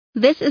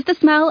This is the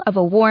smell of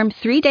a warm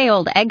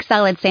 3-day-old egg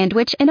salad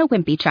sandwich in a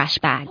wimpy trash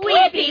bag.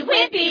 Wimpy,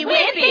 wimpy,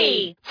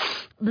 wimpy!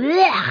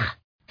 Blech!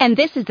 And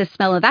this is the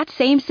smell of that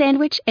same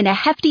sandwich in a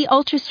hefty,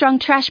 ultra-strong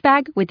trash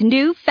bag with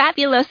new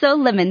Fabuloso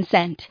lemon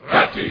scent.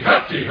 Hefty,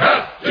 hefty,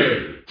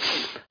 hefty!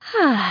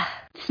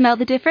 Smell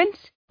the difference?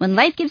 When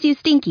life gives you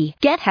stinky,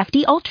 get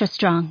Hefty Ultra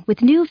Strong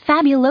with new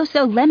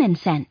Fabuloso lemon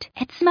scent.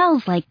 It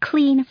smells like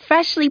clean,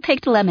 freshly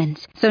picked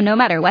lemons. So no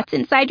matter what's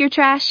inside your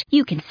trash,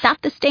 you can stop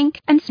the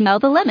stink and smell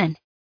the lemon.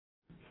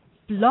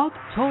 Blog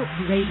Talk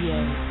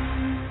Radio.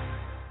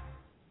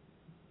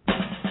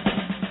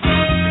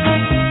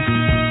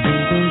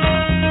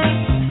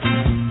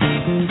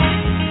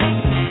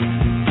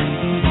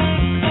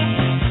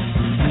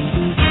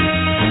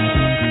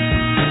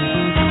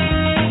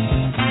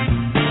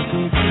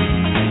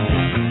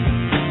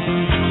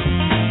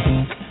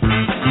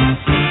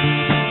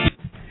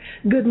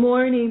 Good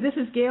morning. This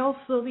is Gail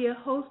Sylvia,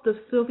 host of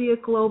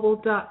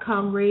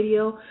SylviaGlobal.com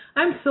radio.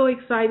 I'm so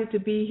excited to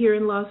be here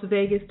in Las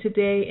Vegas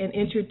today and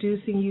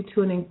introducing you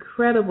to an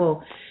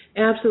incredible,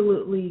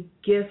 absolutely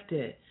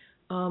gifted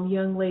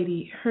young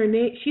lady. Her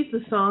name, she's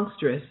the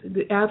Songstress,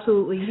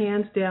 absolutely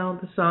hands down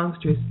the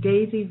Songstress.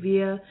 Daisy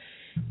Villa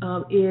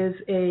is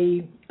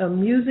a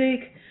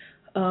music.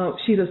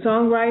 She's a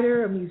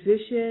songwriter, a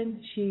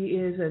musician.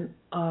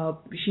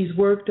 She's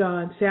worked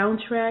on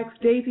soundtracks.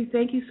 Daisy,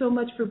 thank you so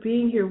much for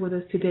being here with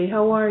us today.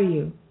 How are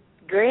you?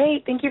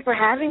 Great. Thank you for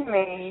having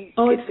me.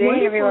 Oh, Good it's day,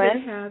 wonderful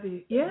everyone. to have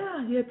you.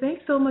 Yeah.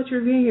 Thanks so much for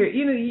being here.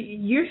 You know,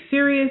 you're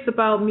serious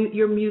about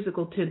your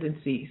musical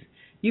tendencies.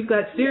 You've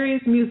got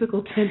serious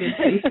musical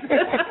tendencies.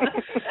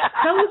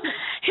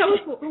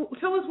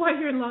 Tell us why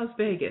you're in Las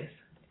Vegas.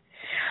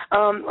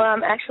 Well,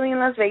 I'm actually in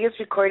Las Vegas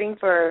recording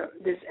for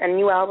a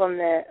new album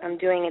that I'm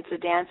doing. It's a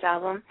dance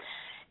album,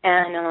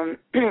 and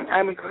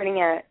I'm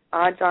recording at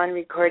Odds On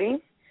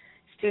Recording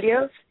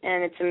Studios,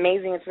 and it's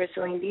amazing. It's where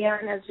Celine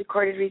Dion has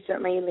recorded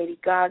recently, Lady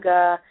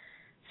Gaga,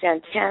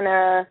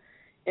 Santana,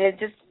 and it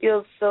just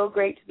feels so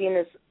great to be in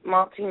this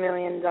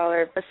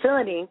multi-million-dollar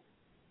facility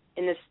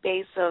in the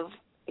space of,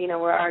 you know,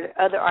 where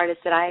other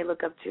artists that I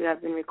look up to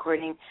have been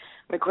recording.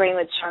 I'm recording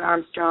with Sean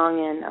Armstrong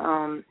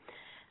and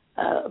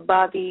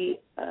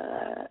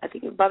I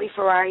think Bobby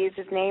Ferrari is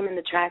his name, and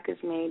the track is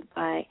made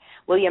by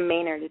William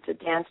Maynard. It's a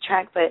dance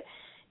track, but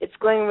it's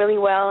going really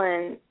well,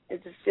 and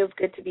it just feels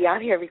good to be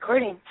out here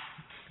recording.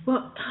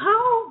 Well,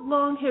 how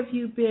long have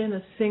you been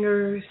a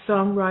singer,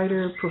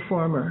 songwriter,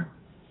 performer?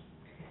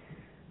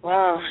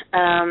 Well,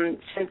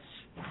 since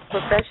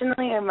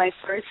professionally, my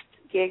first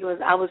gig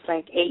I was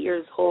like 8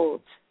 years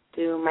old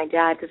to my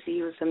dad because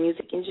he was a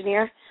music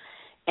engineer.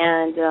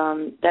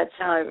 And that's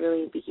how it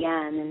really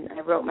began. And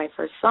I wrote my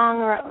first song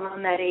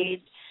around that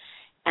age,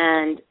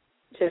 and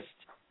just,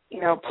 you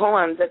know,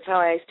 poems. That's how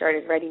I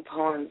started writing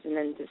poems and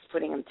then just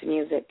putting them to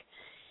music.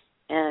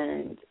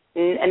 And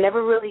I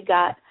never really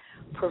got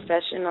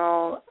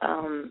professional,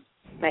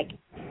 like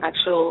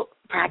actual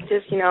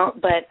practice, you know,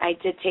 but I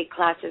did take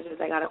classes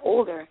as I got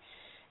older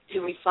to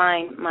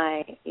refine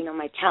my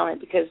talent,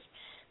 because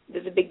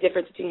there's a big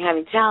difference between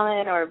having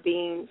talent or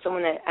being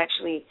someone that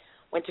actually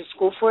went to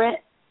school for it.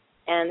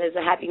 And there's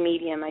a happy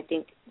medium. I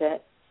think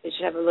that it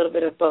should have a little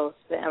bit of both,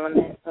 the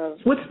element of...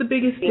 What's the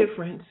biggest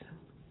difference?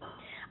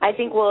 I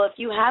think, well, if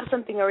you have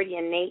something already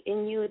innate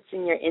in you, it's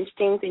in your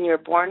instinct and you're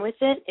born with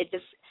it, it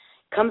just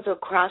comes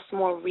across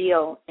more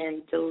real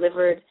and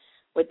delivered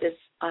with this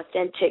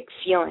authentic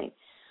feeling,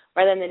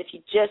 rather than if you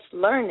just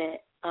learn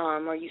it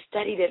or you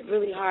studied it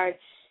really hard,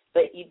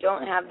 but you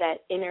don't have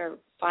that inner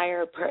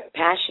fire,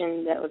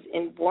 passion that was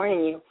inborn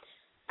in you.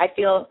 I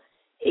feel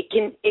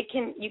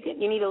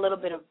you need a little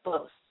bit of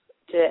both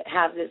to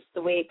have this,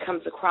 the way it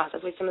comes across.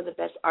 That's why some of the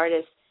best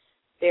artists,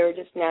 they were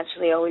just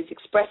naturally always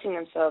expressing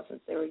themselves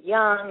since they were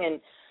young,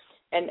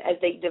 and as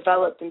they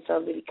develop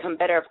themselves, they become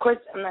better. Of course,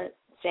 I'm not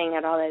saying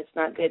at all that it's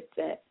not good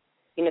that,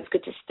 you know, it's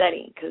good to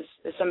study, because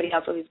there's somebody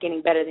else always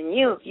getting better than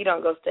you if you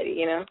don't go study,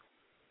 you know.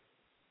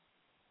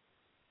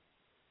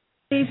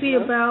 Daisy,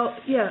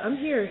 I'm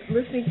here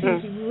listening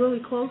to you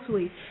really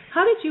closely.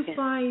 How did you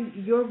find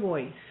your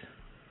voice?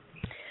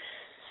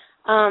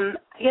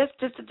 I guess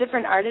just the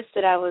different artists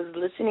that I was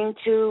listening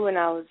to when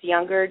I was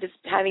younger, just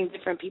having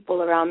different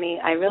people around me,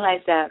 I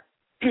realized that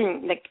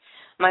like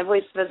my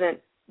voice wasn't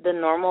the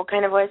normal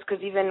kind of voice,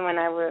 because even when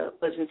I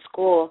was in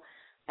school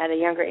at a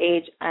younger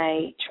age,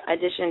 I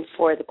auditioned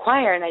for the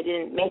choir and I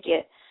didn't make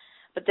it.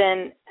 But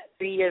then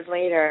 3 years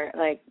later,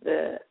 like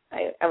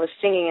I was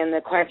singing and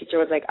the choir teacher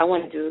was like, I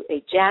want to do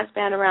a jazz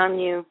band around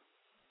you.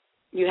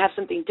 You have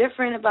something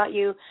different about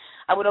you.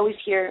 I would always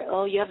hear,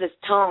 oh, you have this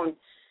tone.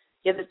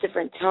 You have this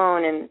different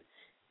tone, and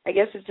I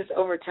guess it's just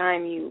over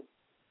time you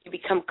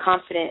become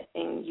confident,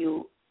 and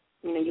you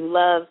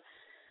love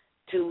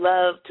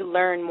to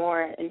learn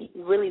more and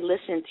really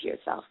listen to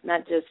yourself,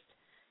 not just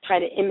try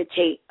to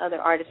imitate other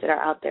artists that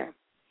are out there.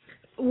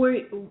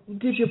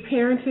 Did your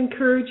parents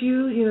encourage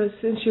you? You know,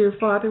 since your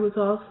father was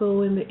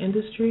also in the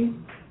industry.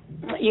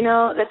 You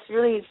know, that's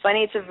really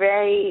funny.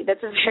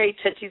 That's a very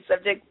touchy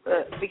subject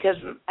because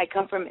I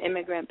come from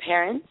immigrant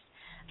parents.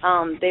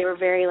 They were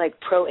very like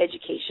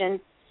pro-education,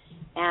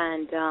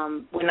 and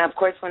when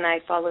I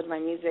followed my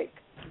music,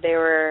 they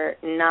were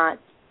not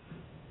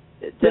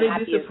the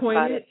happiest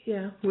about it.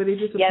 Yeah, were they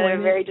disappointed? Yeah, they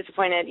were very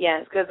disappointed.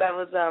 Yes, because I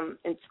was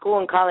in school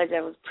and college.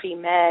 I was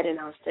pre-med, and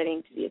I was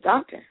studying to be a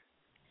doctor,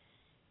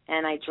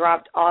 and I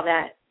dropped all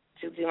that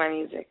to do my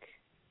music.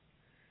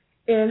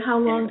 And how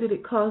long did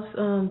it cause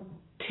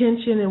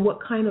tension, and what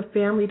kind of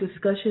family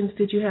discussions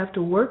did you have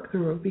to work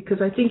through? Because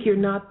I think you're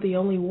not the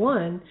only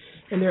one,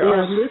 and there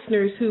are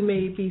listeners who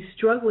may be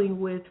struggling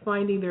with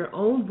finding their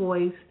own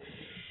voice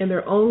and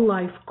their own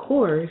life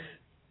course,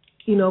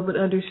 but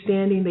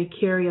understanding they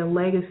carry a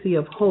legacy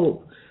of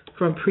hope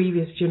from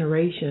previous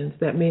generations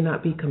that may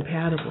not be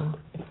compatible.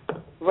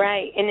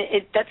 Right, and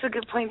that's a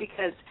good point,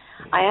 because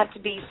I have to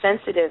be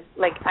sensitive.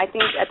 Like, I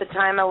think at the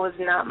time I was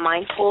not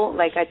mindful.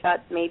 Like, I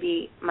thought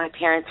maybe my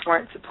parents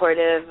weren't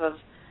supportive of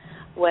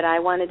what I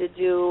wanted to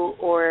do,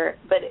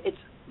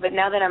 but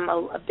now that I'm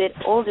a bit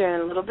older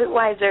and a little bit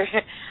wiser,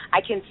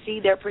 I can see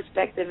their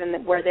perspective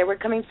and where they were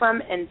coming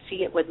from, and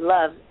see it with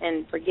love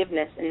and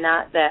forgiveness, and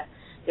not that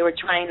they were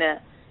trying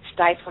to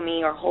stifle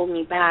me or hold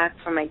me back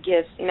from my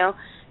gifts,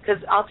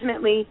 because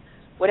ultimately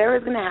whatever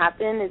is going to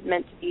happen is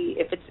meant to be.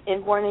 If it's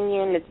inborn in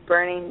you and it's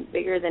burning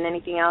bigger than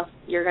anything else,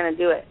 you're going to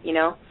do it,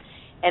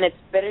 and it's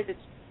better to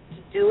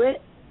do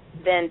it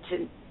than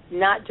to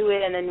not do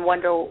it and then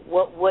wonder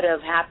what would have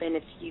happened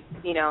if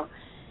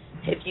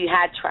you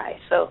had tried.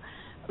 So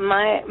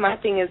my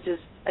thing is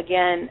just,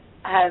 again,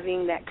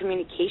 having that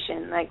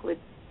communication, like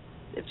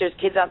if there's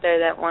kids out there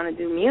that want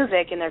to do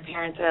music and their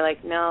parents are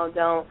like, no,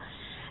 don't.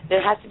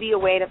 There has to be a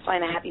way to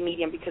find a happy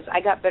medium, because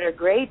I got better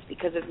grades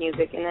because of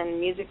music, and then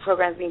music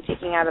programs being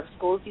taken out of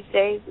schools these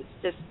days,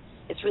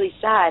 it's really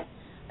sad.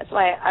 That's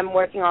why I'm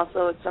working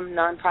also with some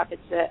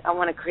nonprofits that I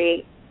want to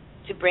create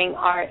to bring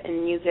art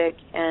and music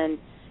and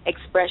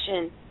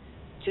expression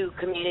to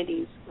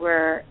communities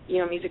where,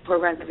 music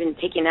programs have been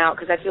taken out,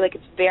 because I feel like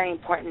it's very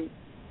important.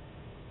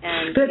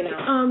 And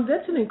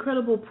that's an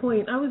incredible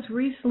point. I was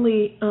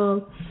recently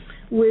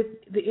with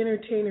the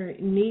entertainer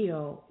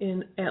Neo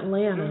in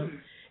Atlanta,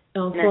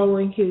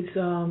 following his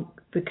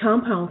the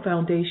Compound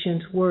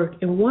Foundation's work,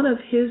 and one of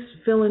his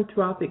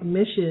philanthropic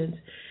missions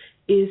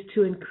is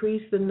to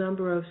increase the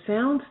number of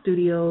sound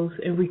studios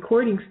and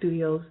recording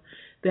studios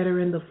that are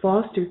in the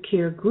foster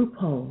care group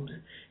homes,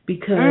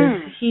 because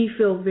he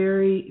feels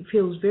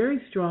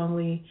very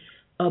strongly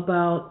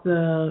about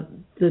the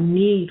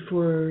need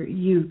for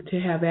youth to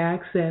have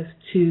access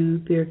to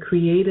their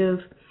creative,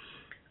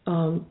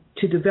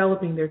 to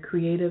developing their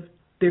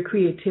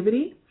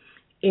creativity.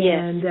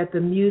 And that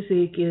the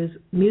music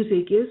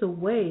is a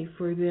way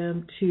for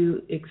them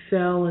to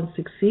excel and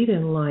succeed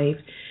in life.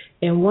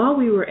 And while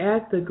we were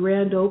at the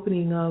grand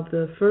opening of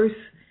the first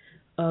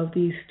of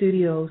these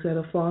studios at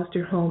a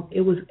foster home,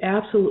 it was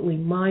absolutely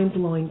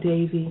mind-blowing,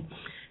 Daisy,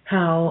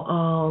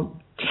 how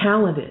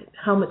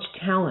much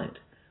talent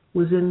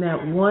was in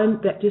that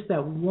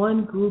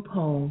one group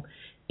home,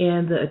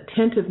 and the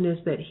attentiveness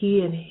that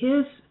he and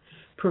his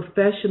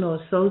professional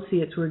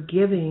associates were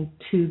giving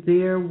to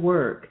their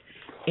work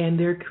and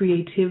their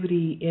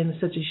creativity in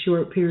such a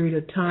short period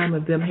of time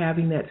of them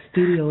having that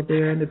studio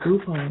there in the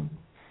group home.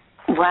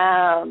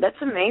 Wow, that's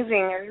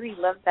amazing. I really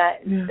love that.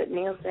 Yeah. That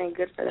Neil's doing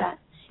good for that.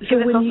 Because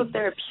it's also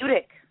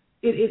therapeutic.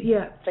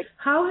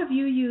 How have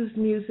you used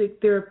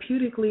music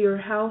therapeutically, or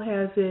how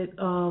has it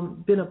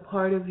been a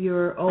part of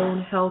your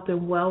own health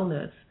and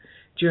wellness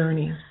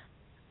journey?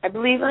 I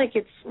believe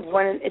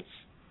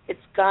it's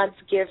God's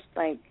gift,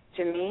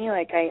 to me.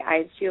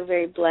 I feel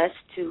very blessed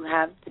to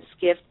have this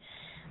gift.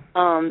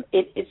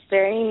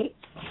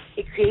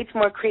 It creates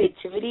more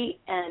creativity,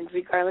 and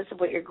regardless of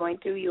what you're going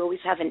through, you always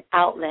have an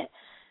outlet.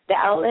 The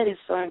outlet is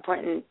so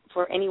important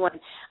for anyone.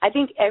 I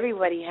think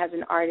everybody has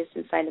an artist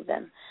inside of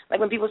them. Like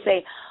when people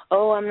say,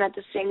 oh, I'm not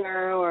the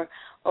singer, or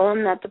oh,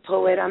 I'm not the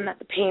poet, I'm not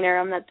the painter,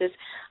 I'm not this.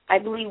 I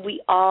believe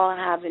we all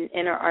have an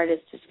inner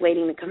artist just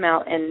waiting to come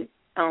out, and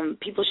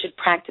people should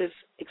practice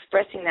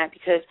expressing that,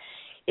 because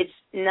it's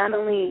not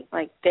only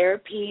like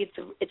therapy,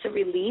 it's a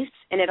release,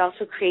 and it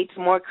also creates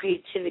more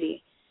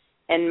creativity.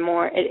 And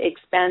more, it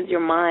expands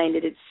your mind,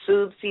 it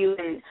soothes you,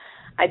 and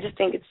I just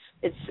think it's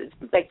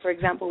like, for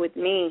example, with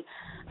me,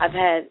 I've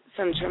had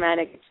some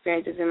traumatic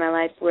experiences in my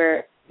life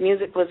where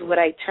music was what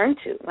I turned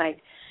to.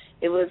 Like,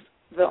 it was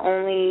the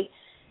only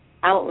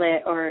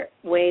outlet or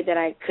way that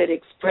I could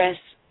express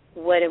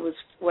what I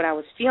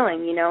was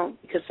feeling,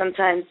 because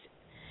sometimes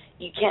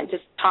you can't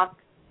just talk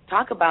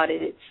about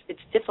it. It's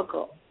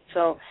difficult.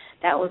 So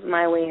that was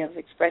my way of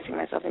expressing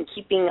myself and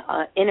keeping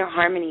inner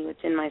harmony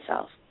within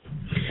myself.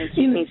 And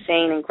keep me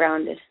sane and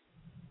grounded.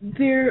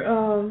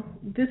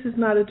 This is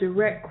not a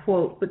direct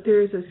quote, but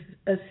there is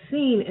a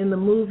scene in the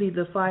movie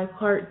The Five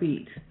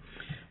Heartbeats,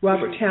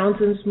 Robert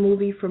Townsend's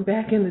movie from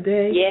back in the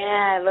day. Yeah,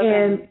 I love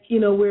it.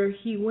 And, where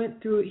he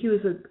went through, he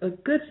was a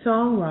good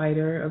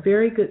songwriter, a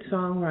very good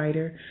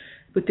songwriter,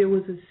 but there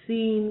was a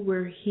scene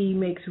where he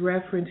makes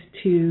reference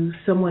to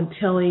someone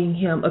telling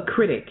him, a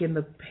critic in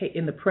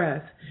the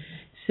press,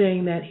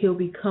 saying that he'll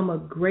become a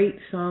great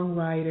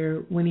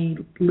songwriter when he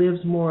lives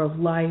more of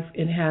life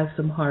and has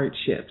some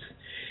hardships.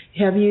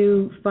 Have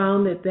you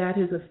found that that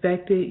has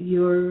affected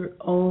your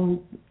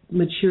own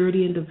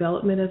maturity and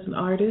development as an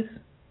artist?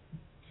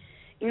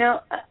 You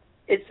know,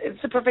 it's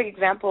a perfect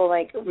example,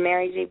 like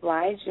Mary J.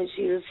 Blige, and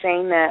she was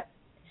saying that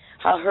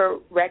how her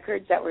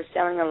records that were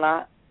selling a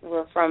lot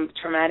were from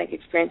traumatic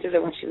experiences,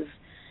 or when she was,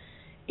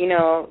 you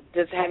know,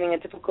 just having a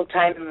difficult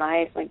time in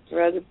life, like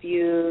drug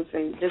abuse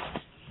and just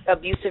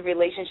abusive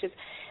relationships.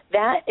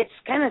 That it's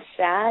kind of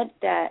sad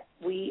that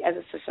we as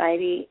a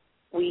society,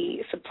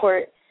 we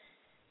support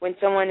when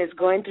someone is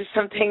going through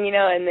something, you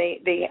know, and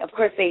they of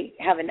course they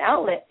have an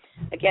outlet,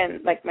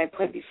 again, like my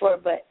point before,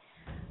 but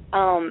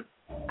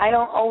I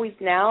don't always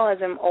now,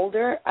 as I'm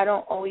older, I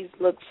don't always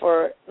look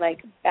for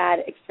like bad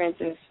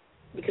experiences,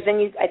 because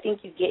then I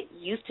think you get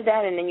used to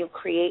that, and then you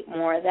create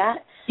more of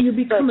that. You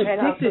become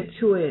addicted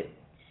to it.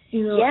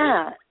 You know,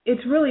 yeah.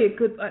 It's really a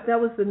good.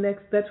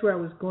 That's where I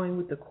was going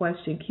with the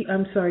question.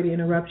 I'm sorry to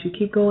interrupt you.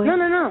 Keep going.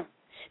 No.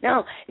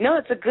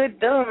 It's a good.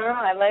 No.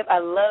 I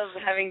love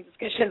having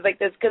discussions like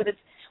this, because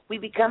we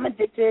become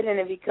addicted, and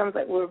it becomes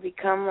like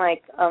become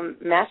like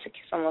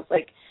masochists, almost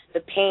like the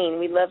pain.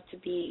 We love to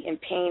be in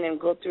pain and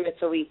go through it,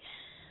 so we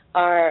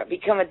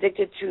become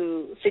addicted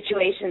to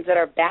situations that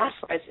are bad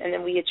for us, and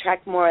then we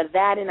attract more of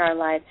that in our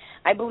life.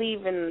 I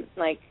believe in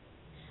like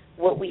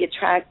what we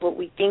attract, what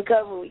we think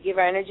of, what we give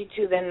our energy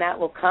to, then that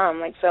will come.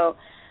 Like, so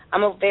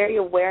I'm very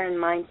aware and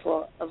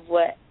mindful of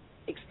what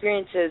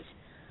experiences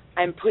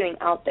I'm putting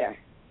out there,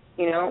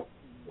 you know,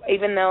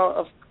 even though,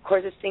 of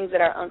course, it's things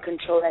that are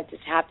uncontrolled that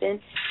just happen.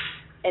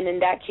 And in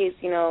that case,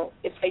 you know,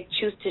 if I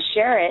choose to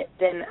share it,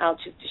 then I'll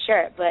choose to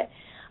share it. But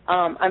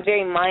I'm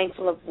very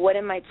mindful of what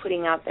am I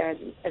putting out there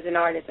as an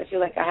artist. I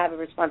feel like I have a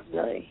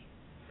responsibility.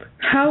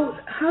 How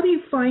do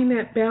you find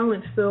that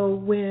balance, though,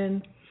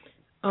 when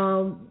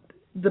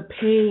the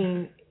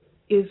pain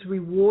is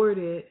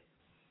rewarded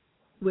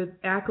with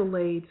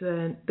accolades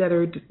and that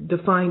are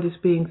defined as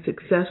being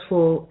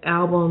successful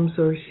albums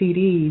or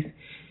CDs?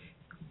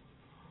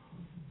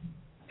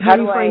 How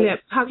do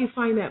you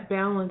find that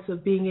balance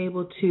of being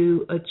able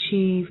to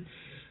achieve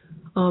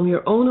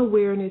your own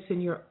awareness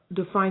and your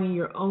defining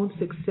your own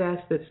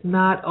success that's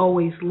not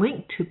always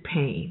linked to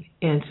pain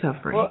and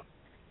suffering? Well,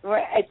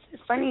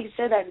 it's funny you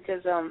said that,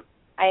 because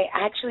I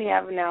actually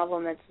have an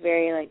album that's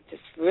very, like,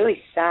 just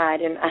really sad,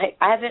 and I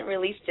haven't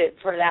released it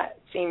for that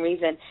same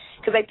reason,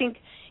 because I think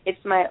it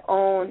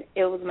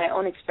was my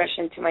own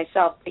expression to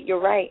myself. But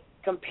you're right,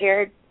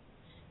 compared,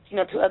 you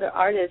know, to other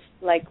artists,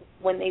 like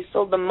when they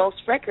sold the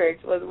most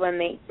records was when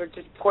they were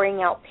just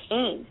pouring out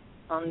pain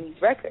on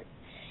these records.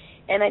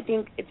 And I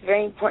think it's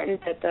very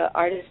important that the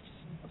artists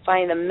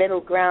find a middle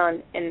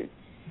ground and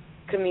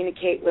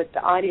communicate with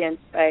the audience,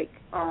 like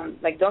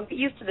don't get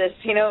used to this,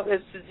 you know,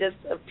 this is just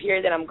a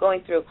period that I'm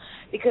going through,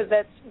 because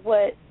that's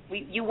what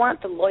you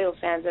want, the loyal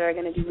fans that are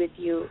going to be with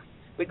you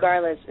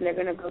regardless, and they're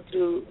going to go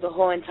through the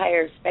whole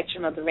entire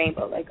spectrum of the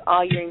rainbow, like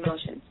all your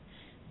emotions,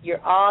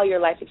 all your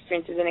life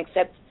experiences, and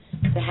accept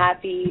the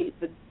happy,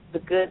 the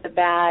good, the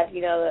bad,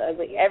 you know, the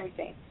ugly,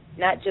 everything,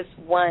 not just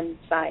one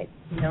side,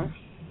 you know.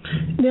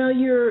 Now,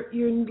 your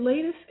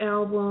latest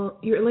album,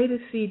 your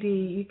latest CD,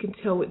 you can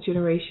tell what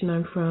generation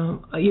I'm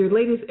from. Your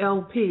latest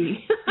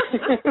LP.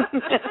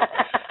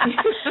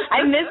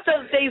 I miss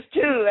those days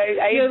too.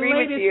 I agree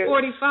with you. Your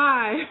latest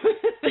 45.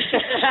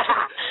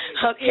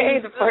 Okay,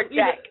 the fourth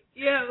track.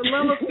 Yeah,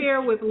 Love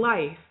Affair with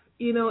Life.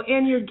 You know,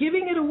 and you're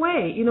giving it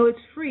away. You know,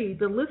 it's free.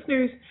 The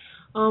listeners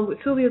with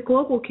Sylvia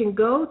Global can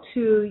go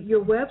to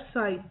your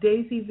website,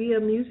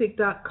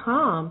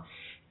 daisyviamusic.com,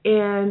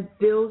 and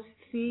they'll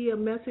see a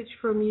message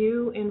from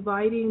you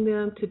inviting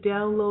them to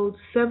download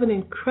 7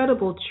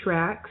 incredible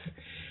tracks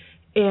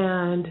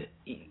and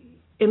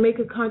make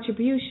a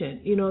contribution,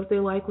 you know, if they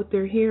like what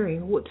they're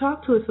hearing.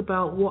 Talk to us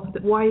about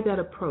why that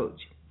approach.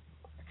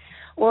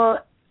 Well,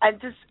 I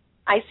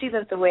see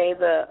that the way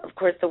of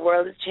course the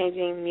world is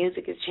changing,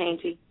 music is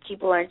changing,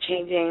 people are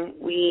changing.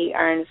 We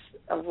are in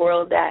a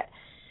world that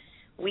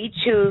we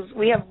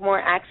have more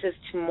access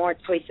to more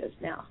choices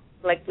now.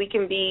 Like, we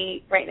can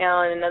be right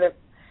now in another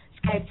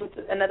Skype with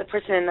another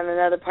person in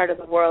another part of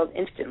the world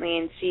instantly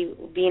and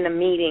be in a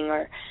meeting,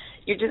 or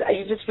you're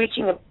just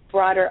reaching a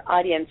broader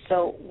audience.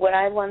 So what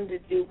I wanted to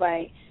do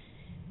by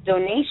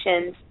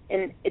donations,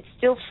 and it's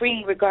still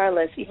free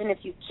regardless, even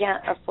if you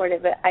can't afford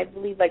it, but I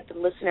believe like the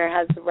listener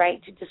has the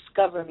right to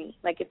discover me.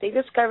 Like, if they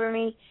discover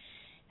me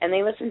and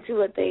they listen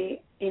to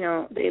they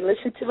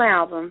listen to my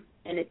album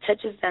and it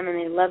touches them and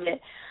they love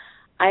it,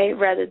 I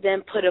rather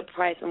than put a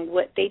price on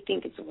what they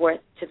think it's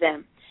worth to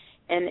them.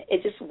 And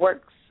it just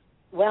works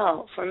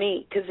well for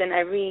me, because then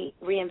I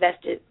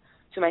reinvest it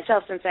to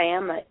myself. Since I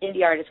am an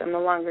indie artist, I'm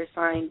no longer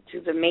signed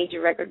to the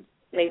major record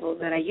labels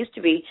that I used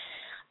to be.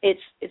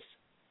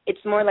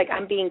 It's more like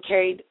I'm being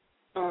carried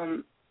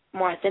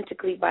more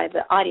authentically by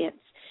the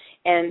audience,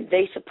 and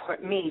they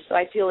support me. So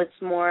I feel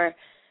it's more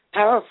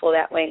powerful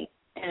that way,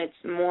 and it's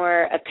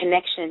more a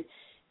connection,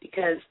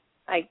 because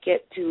I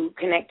get to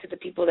connect to the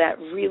people that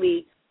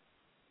really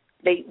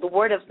the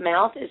word of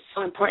mouth is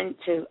so important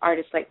to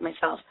artists like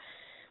myself.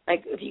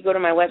 Like if you go to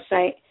my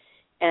website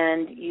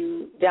and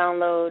you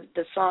download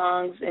the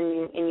songs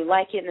and you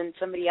like it and then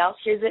somebody else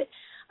hears it,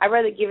 I'd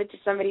rather give it to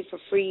somebody for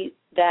free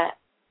that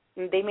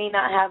they may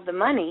not have the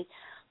money,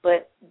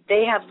 but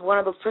they have one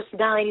of those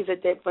personalities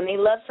that when they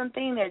love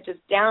something, they're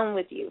just down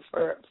with you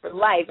for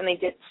life, and they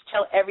just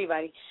tell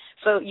everybody.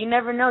 So you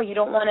never know. You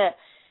don't want to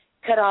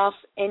cut off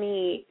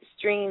any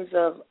streams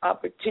of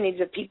opportunities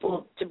of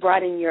people to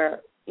broaden your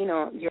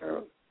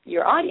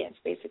audience,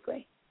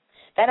 basically.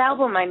 That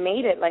album, I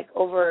made it like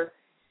over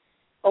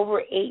the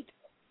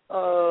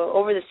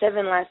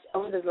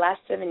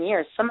last 7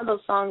 years. Some of those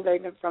songs are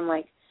even from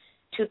like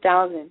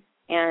 2000,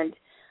 and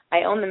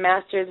I own the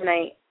masters, and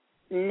I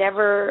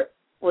never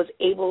was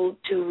able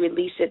to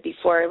release it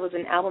before. It was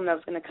an album that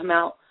was going to come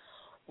out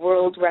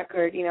world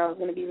record, it was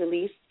going to be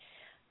released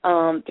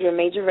through a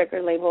major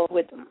record label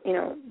with,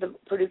 the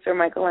producer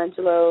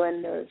Michelangelo,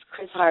 and there was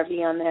Chris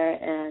Harvey on there,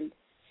 and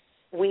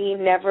we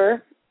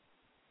never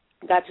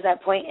got to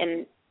that point,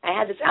 and I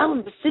had this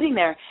album just sitting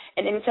there,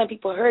 and anytime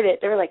people heard it,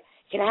 they were like,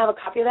 can I have a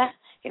copy of that?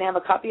 Can I have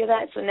a copy of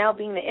that? So now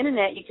being the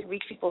internet, you can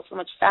reach people so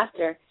much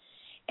faster,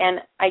 and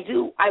I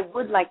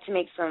would like to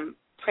make some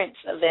prints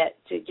of it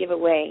to give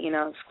away,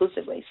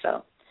 exclusively.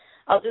 So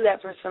I'll do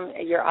that for some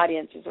of your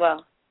audience as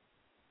well.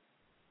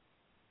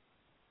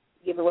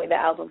 Give away the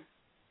album.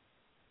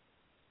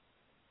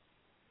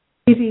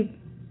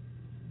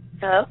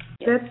 Hello?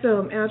 That's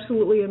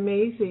absolutely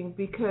amazing.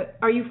 Because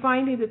are you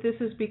finding that this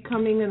is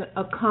becoming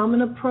a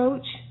common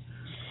approach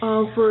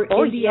for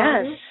indie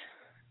artists?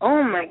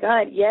 Oh my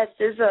God, yes.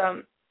 There's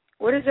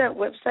what is that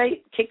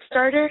website?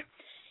 Kickstarter?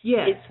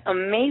 Yes. It's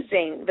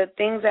amazing the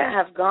things that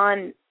have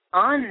gone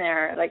on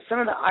there. Like some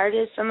of the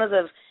artists,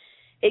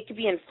 it could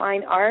be in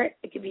fine art,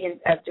 it could be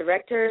as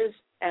directors,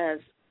 as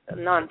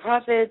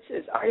nonprofits,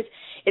 as artists.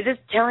 It's just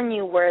telling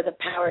you where the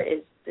power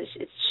is.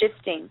 It's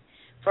shifting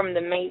from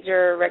the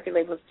major record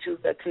labels to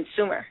the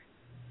consumer.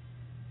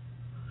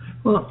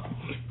 Well,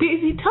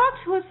 Daisy, talk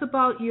to us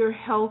about your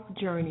health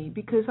journey,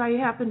 because I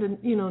happen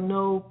to,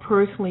 know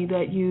personally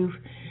that you've,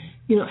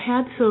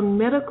 had some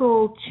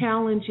medical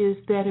challenges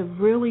that have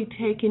really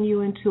taken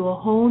you into a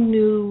whole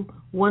new,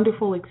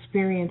 wonderful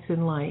experience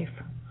in life.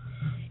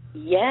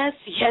 Yes,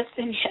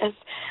 and yes.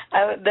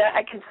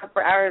 I can talk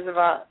for hours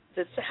about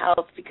this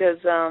health because,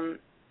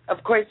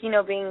 of course,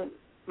 being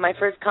my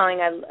first calling,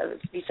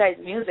 besides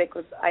music,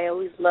 was I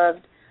always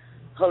loved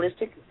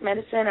holistic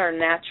medicine or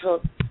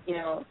natural,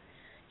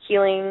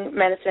 healing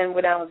medicine.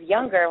 When I was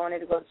younger, I wanted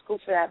to go to school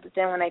for that. But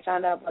then when I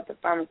found out about the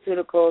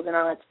pharmaceuticals and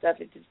all that stuff,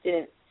 it just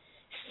didn't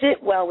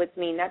sit well with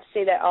me. Not to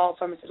say that all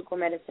pharmaceutical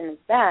medicine is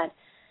bad,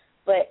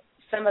 but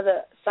some of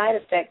the side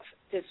effects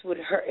just would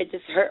hurt. It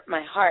just hurt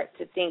my heart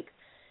to think,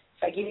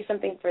 if I give you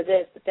something for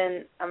this, but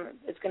then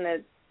it's going to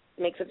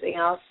make something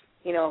else,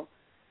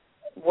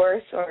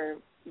 worse or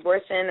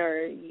worsen,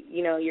 or,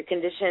 your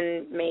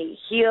condition may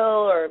heal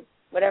or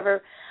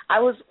whatever. I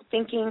was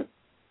thinking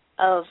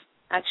of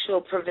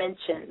actual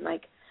prevention,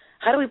 like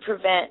how do we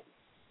prevent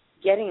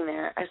getting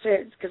there? I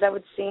started, because I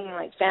would see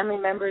like family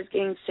members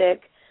getting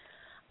sick.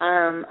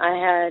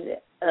 I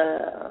had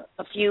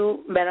a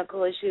few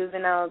medical issues,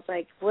 and I was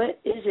like, what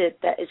is it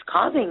that is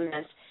causing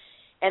this?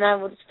 And I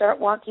would start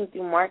walking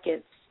through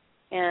markets,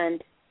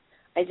 and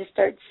I just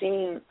started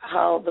seeing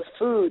how the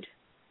food,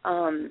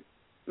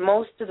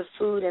 most of the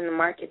food in the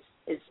markets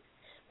is,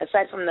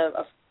 aside from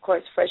of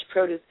course, fresh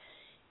produce,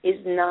 is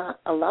not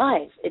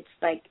alive. It's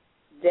like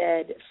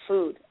dead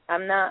food.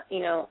 I'm not,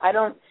 I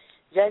don't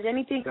judge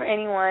anything or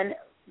anyone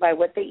by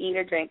what they eat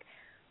or drink,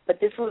 but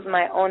this was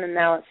my own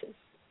analysis,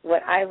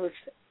 what I was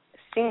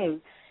seeing.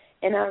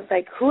 And I was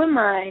like, who am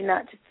I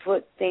not to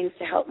put things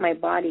to help my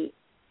body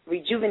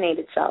rejuvenate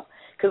itself?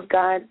 Because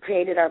God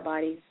created our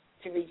bodies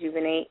to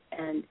rejuvenate,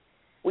 and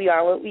we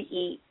are what we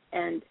eat,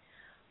 and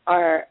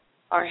our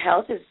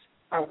health is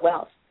our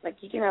wealth. Like,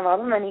 you can have all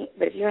the money,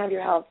 but if you don't have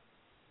your health,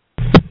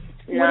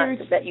 it's not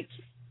that you...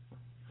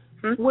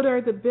 What are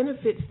the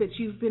benefits that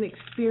you've been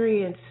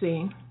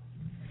experiencing?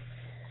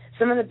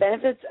 Some of the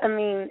benefits,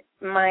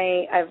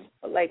 I've,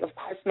 of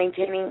course,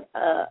 maintaining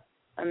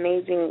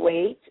amazing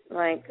weight,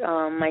 my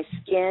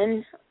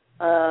skin,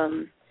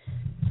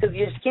 because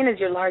your skin is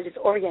your largest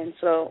organ,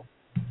 so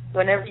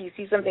whenever you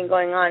see something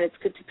going on, it's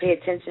good to pay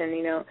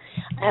attention,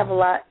 I have a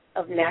lot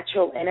of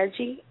natural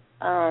energy.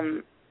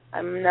 I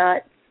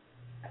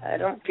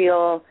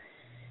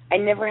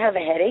never have a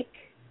headache.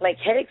 Like,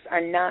 headaches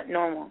are not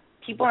normal.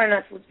 People are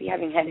not supposed to be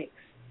having headaches.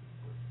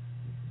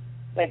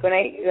 Like, when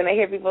I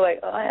hear people like,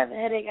 oh, I have a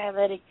headache,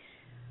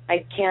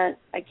 I can't.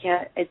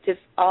 It's just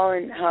all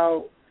in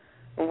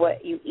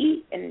what you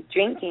eat and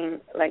drinking.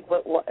 Like,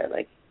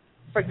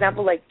 for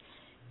example,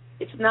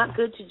 it's not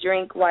good to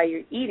drink while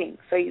you're eating.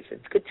 So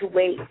it's good to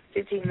wait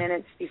 15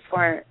 minutes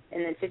before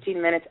and then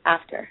 15 minutes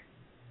after.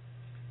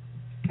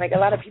 Like, a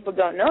lot of people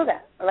don't know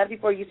that. A lot of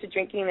people are used to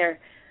drinking their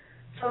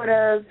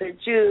sodas, their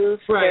juice,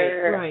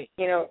 right.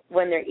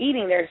 When they're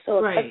eating, they're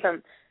so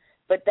accustomed.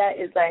 But that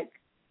is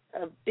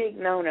a big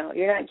no-no.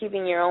 You're not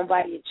giving your own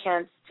body a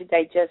chance to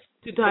digest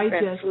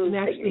different foods and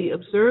actually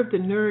observe the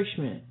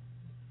nourishment.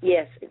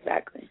 Yes,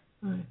 exactly.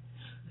 Right.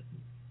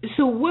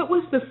 So what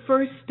was the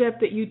first step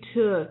that you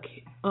took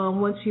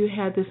once you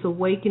had this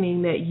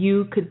awakening that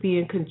you could be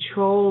in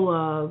control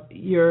of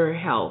your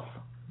health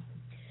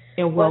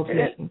and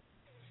well-being?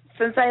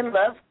 Since I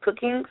love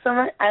cooking so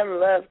much, I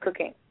love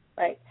cooking.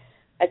 Like,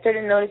 I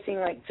started noticing,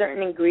 like,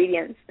 certain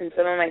ingredients in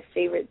some of my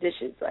favorite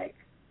dishes. Like,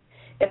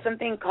 if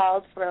something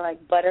calls for,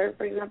 like, butter,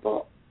 for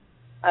example,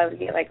 I would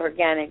get, like,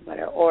 organic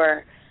butter,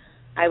 or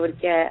I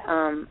would get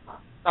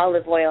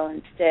olive oil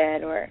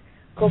instead, or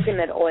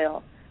coconut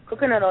oil.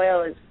 Coconut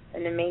oil is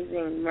an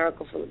amazing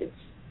miracle food. It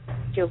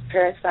kills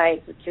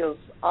parasites. It kills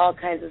all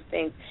kinds of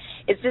things.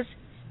 It's just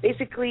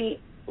basically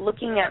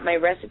looking at my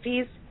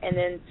recipes and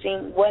then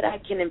seeing what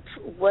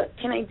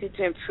can I do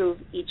to improve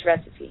each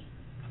recipe.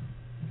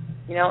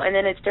 You know, and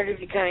then it started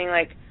becoming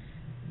like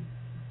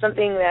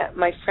something that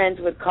my friends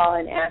would call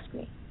and ask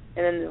me.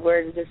 And then the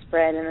word would just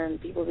spread, and then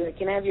people would be like,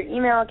 can I have your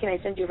email? Can I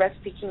send you a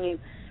recipe? Can you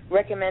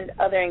recommend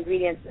other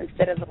ingredients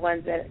instead of the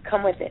ones that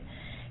come with it?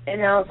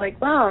 And I was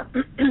like, wow,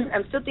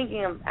 I'm still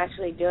thinking of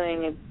actually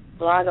doing a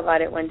blog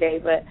about it one day,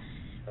 but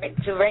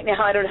right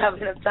now I don't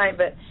have enough time.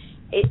 But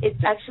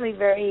it's actually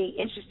very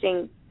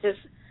interesting just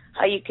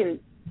how you can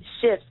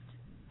shift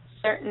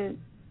certain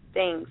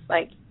things,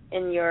 like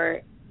in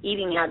your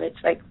eating habits.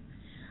 Like,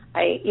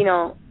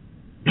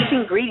 it's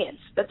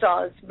ingredients. That's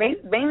all.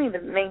 It's mainly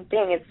the main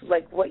thing. It's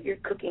like what you're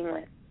cooking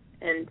with,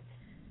 and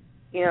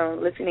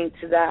listening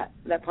to that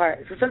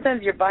part. So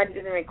sometimes your body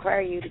doesn't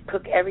require you to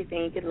cook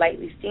everything. You could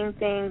lightly steam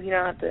things. You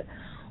don't have to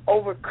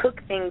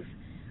overcook things.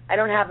 I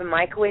don't have a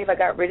microwave. I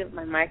got rid of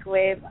my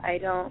microwave. I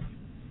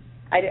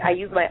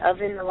use my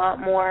oven a lot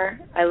more.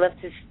 I love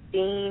to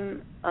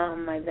steam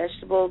my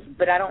vegetables,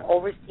 but I don't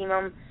oversteam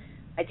them.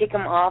 I take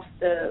them off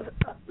the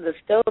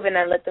stove and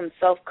I let them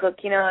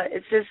self-cook.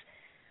 It's just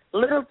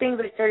little things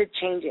that started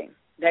changing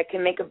that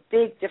can make a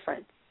big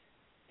difference,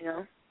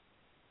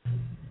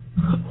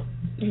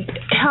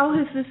 How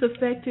has this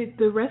affected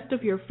the rest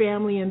of your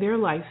family and their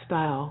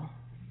lifestyle?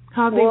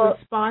 How have they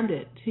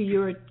responded to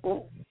your...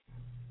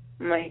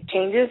 My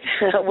changes?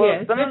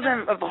 Yes. Some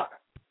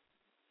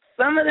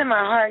of them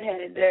are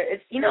hard-headed.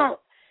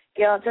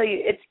 Gail, I'll tell you,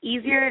 it's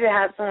easier to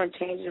have someone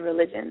change the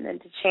religion than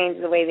to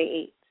change the way they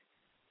eat.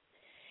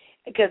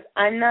 Because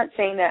I'm not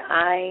saying that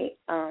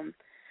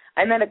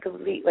I'm not a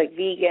complete,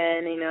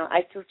 vegan,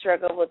 I still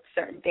struggle with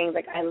certain things.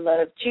 Like, I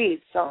love cheese,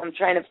 so I'm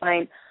trying to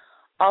find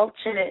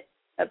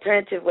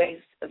alternative ways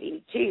of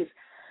eating cheese.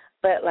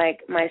 But,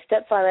 my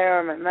stepfather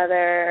or my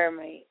mother or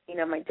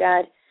my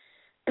dad,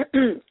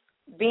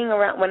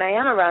 when I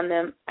am around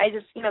them, I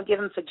just, give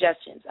them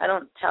suggestions. I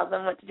don't tell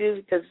them what to do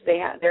because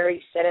they're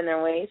already set in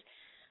their ways.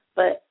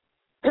 But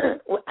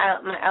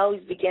I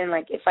always begin,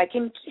 if I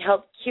can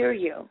help cure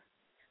you,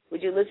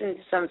 would you listen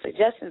to some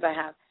suggestions I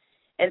have?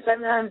 And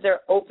sometimes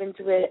they're open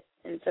to it,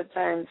 and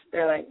sometimes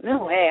they're like,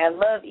 no way, I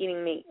love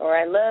eating meat, or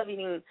I love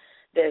eating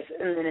this.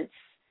 And then it's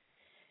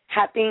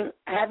having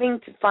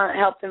to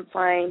help them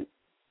find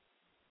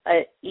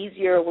an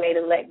easier way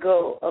to let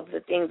go of the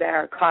things that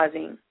are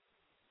causing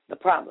the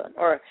problem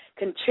or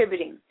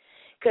contributing.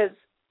 Because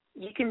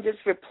you can just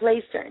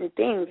replace certain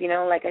things,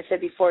 like I said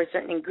before,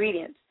 certain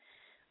ingredients,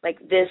 like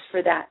this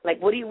for that.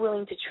 Like, what are you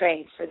willing to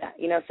trade for that?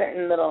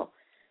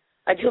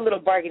 I do little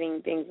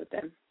bargaining things with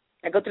them.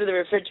 I go through the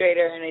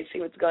refrigerator and I see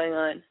what's going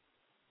on.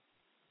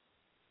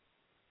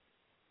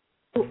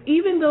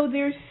 Even though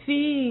they're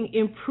seeing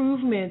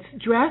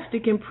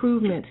drastic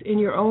improvements in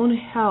your own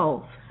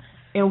health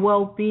and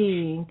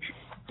well-being,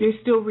 they're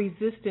still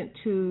resistant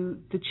to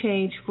the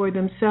change for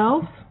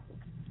themselves?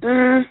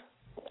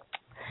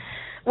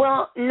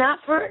 Well, a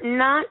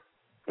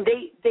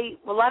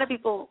lot of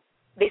people,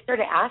 they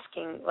started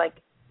asking,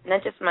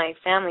 not just my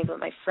family, but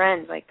my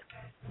friends,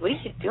 what are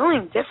you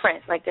doing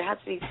different? There has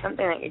to be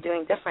something that you're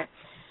doing different.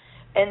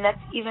 And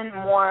that's even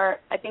more,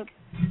 I think,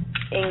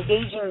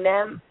 engaging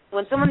them.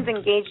 When someone's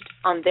engaged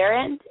on their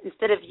end,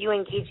 instead of you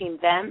engaging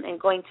them and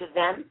going to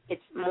them,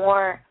 it's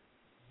more,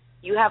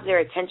 you have their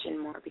attention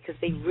more because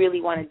they really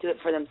want to do it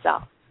for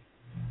themselves.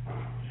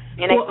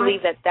 And I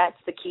believe that's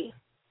the key.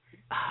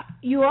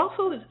 You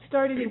also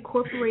started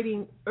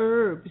incorporating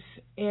herbs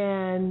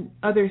and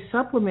other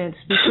supplements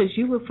because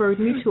you referred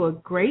me to a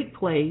great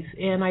place,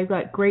 and I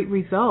got great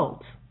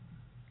results.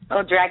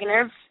 Oh, dragon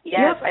herbs? Yes,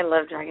 yep. I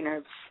love dragon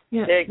herbs.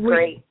 Yeah. They're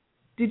great.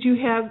 Did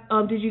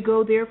you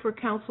go there for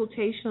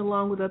consultation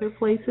along with other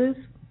places?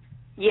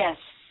 Yes.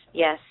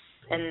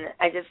 And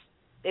it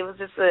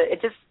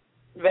just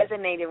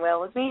resonated well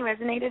with me. I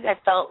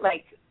felt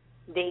like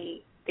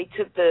they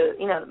took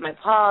my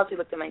pulse, they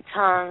looked at my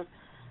tongue.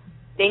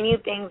 They knew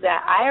things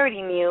that I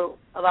already knew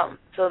about,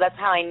 so that's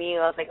how I knew.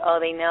 I was like, oh,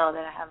 they know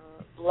that I have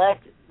a blood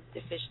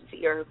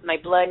deficiency, or my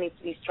blood needs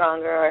to be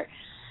stronger, or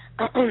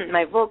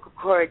my vocal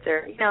cords,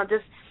 or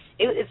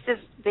it's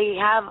just they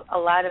have a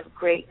lot of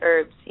great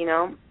herbs,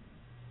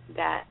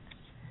 that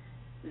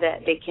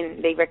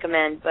they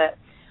recommend. But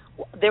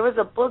there was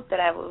a book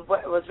that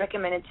was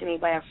recommended to me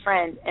by a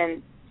friend,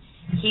 and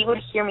he would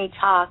hear me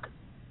talk,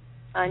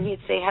 and he'd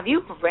say, "Have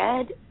you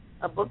read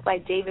a book by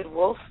David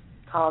Wolfe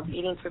called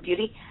Eating for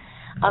Beauty?"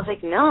 I was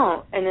like,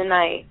 "No." And then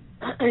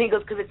and he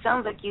goes, "Because it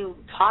sounds like you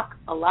talk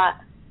a lot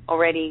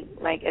already,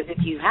 like as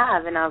if you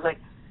have." And I was like,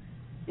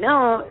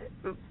 "No."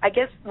 I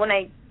guess when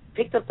I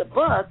picked up the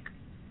book,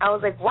 I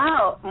was like,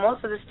 wow,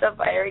 most of the stuff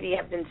I already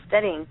have been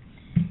studying.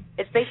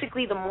 It's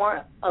basically the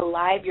more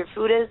alive your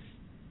food is,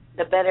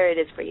 the better it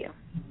is for you.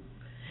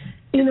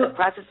 It's the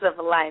process of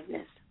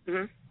aliveness.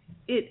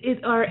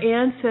 Mm-hmm. Our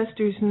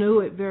ancestors knew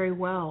it very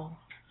well.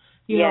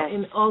 You know,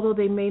 and although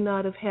they may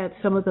not have had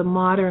some of the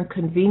modern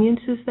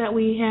conveniences that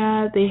we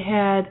had, they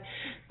had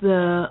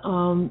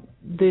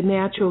the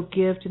natural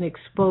gift and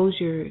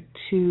exposure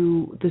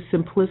to the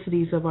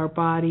simplicities of our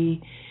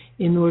body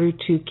in order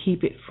to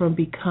keep it from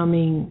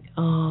becoming,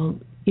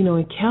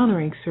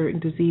 encountering certain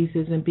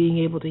diseases and being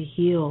able to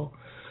heal.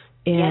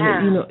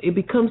 And, it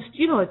becomes,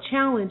 a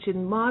challenge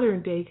in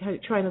modern day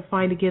trying to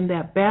find, again,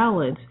 that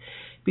balance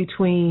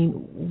between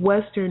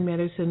Western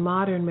medicine,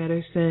 modern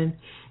medicine,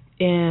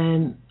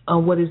 and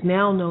what is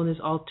now known as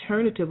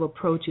alternative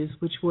approaches,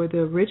 which were the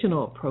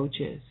original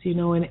approaches,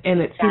 and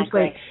it seems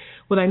like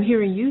what I'm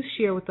hearing you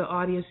share with the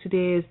audience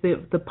today is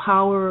the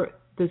power,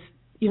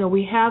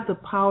 we have the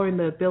power and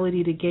the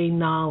ability to gain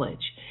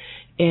knowledge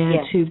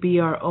and to be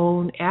our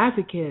own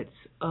advocates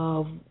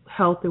of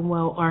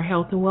our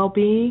health and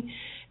well-being,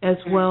 as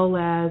well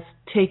as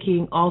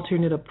taking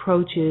alternate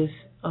approaches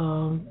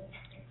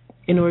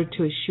in order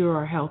to assure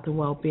our health and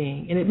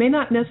well-being. And it may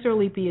not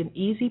necessarily be an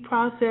easy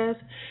process,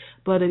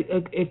 but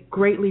a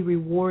greatly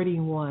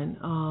rewarding one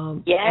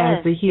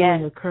as the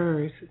healing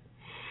occurs.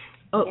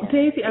 Oh,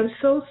 Daisy, I'm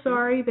so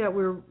sorry that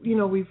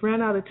we've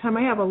run out of time.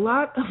 I have a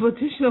lot of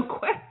additional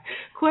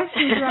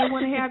questions that I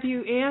want to have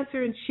you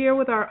answer and share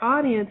with our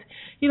audience.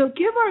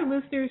 Give our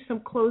listeners some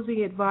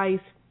closing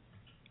advice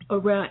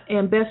around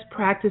and best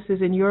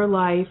practices in your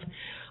life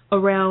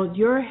around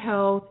your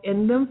health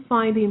and them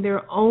finding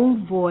their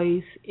own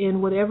voice in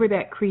whatever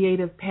that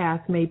creative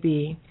path may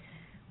be.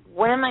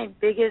 One of my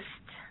biggest,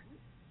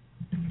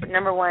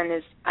 number one,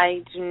 is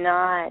I do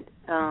not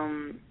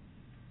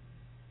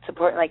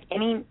support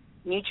any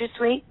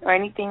NutraSweet or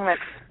anything like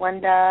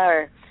Splenda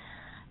or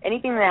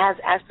anything that has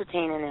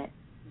aspartame in it.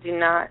 Do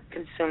not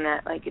consume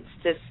that.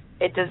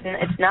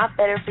 It's not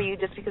better for you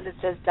just because it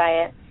says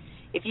diet.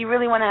 If you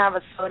really want to have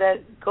a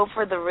soda, go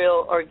for the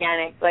real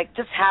organic.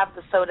 Just have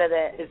the soda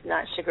that is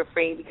not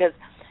sugar-free, because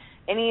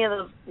any of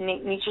those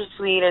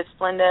NutraSweet or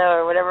Splenda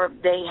or whatever,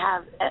 they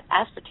have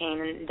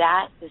aspartame, and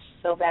that is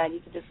so bad. You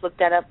can just look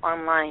that up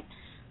online,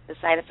 the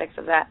side effects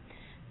of that.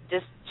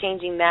 Just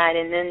changing that,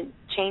 and then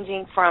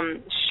changing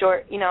from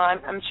short,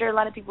 I'm sure a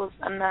lot of people,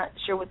 I'm not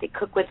sure what they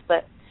cook with,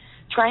 but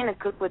trying to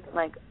cook with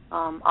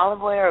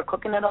olive oil or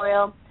coconut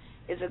oil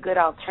is a good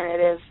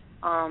alternative.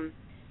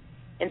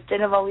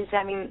 Instead of always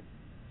having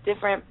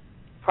different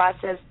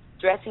processed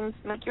dressings,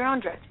 make your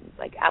own dressings,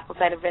 like apple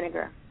cider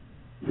vinegar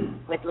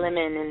with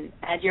lemon, and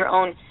add your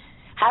own.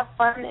 Have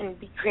fun and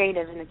be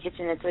creative in the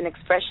kitchen. It's an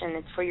expression.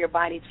 It's for your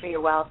body. It's for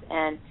your wealth,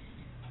 and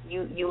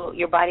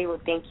your body will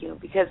thank you,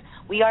 because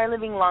we are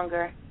living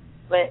longer,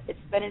 but it's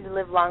better to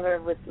live longer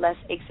with less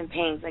aches and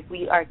pains.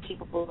 We are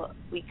capable.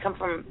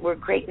 We're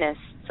greatness,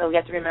 so we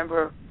have to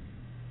remember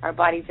our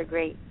bodies are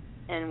great,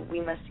 and we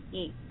must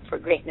eat for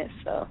greatness.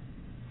 So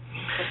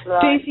that's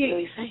what I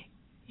really say.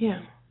 Yeah.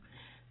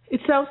 It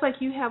sounds like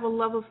you have a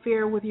love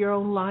affair with your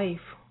own life,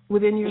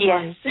 within your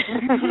life.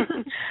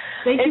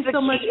 Thank you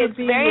so much for being with us. It's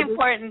very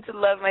important to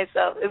love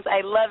myself.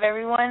 I love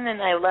everyone,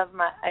 and I love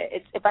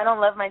if I don't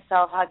love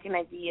myself, how can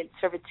I be in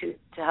servitude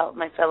to help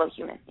my fellow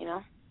human,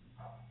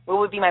 What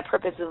would be my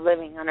purpose of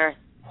living on earth?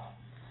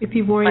 If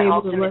you weren't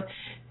able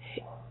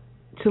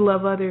to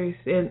love others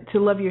and to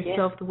love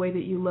yourself the way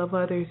that you love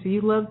others.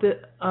 You love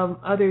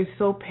others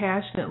so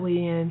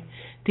passionately and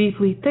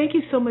deeply. Thank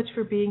you so much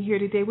for being here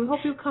today. We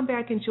hope you'll come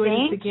back and join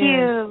us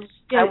again. Thank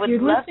you. I would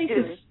love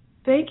to.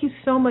 Thank you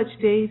so much,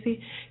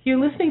 Daisy. You're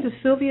listening to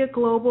Sylvia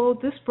Global.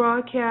 This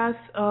broadcast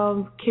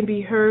can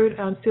be heard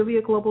on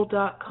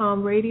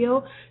SylviaGlobal.com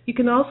radio. You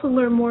can also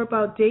learn more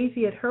about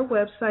Daisy at her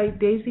website,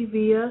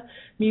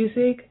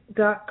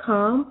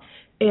 daisyviamusic.com,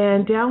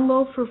 and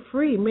download for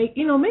free. Make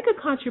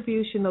a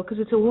contribution, though, because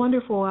it's a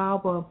wonderful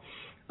album.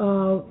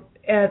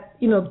 At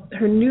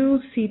her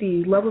new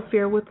CD, Love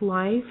Affair with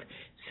Life,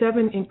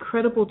 7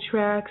 incredible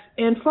tracks,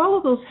 and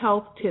follow those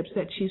health tips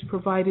that she's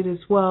provided as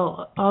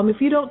well. If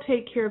you don't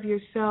take care of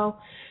yourself,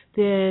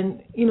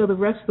 then, the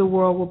rest of the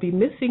world will be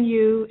missing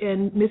you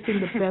and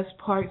missing the best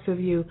parts of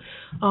you.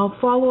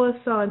 Follow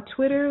us on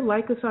Twitter,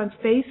 like us on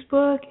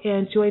Facebook,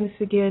 and join us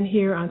again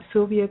here on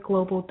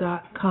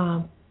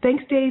SylviaGlobal.com.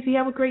 Thanks, Daisy.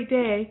 Have a great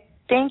day.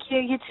 Thank you.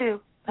 You too.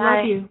 Bye.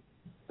 Love you.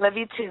 Love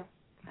you too.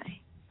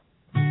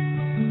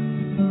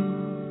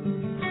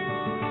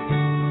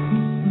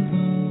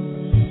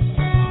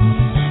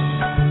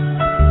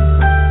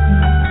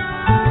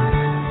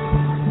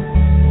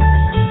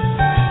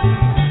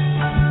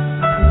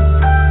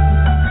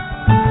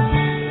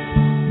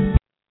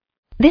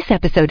 This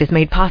episode is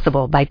made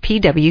possible by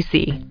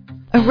PwC.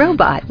 A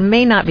robot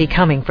may not be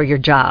coming for your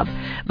job,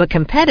 but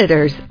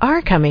competitors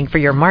are coming for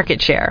your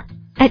market share.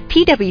 At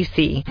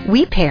PwC,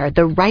 we pair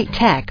the right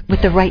tech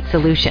with the right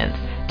solutions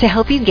to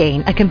help you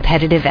gain a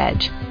competitive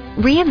edge.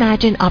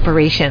 Reimagine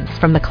operations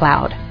from the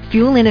cloud,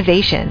 fuel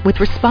innovation with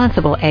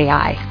responsible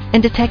AI,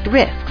 and detect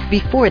risks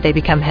before they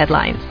become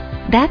headlines.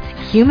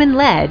 That's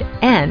human-led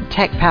and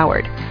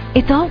tech-powered.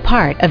 It's all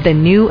part of the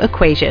new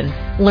equation.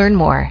 Learn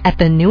more at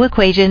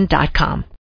thenewequation.com.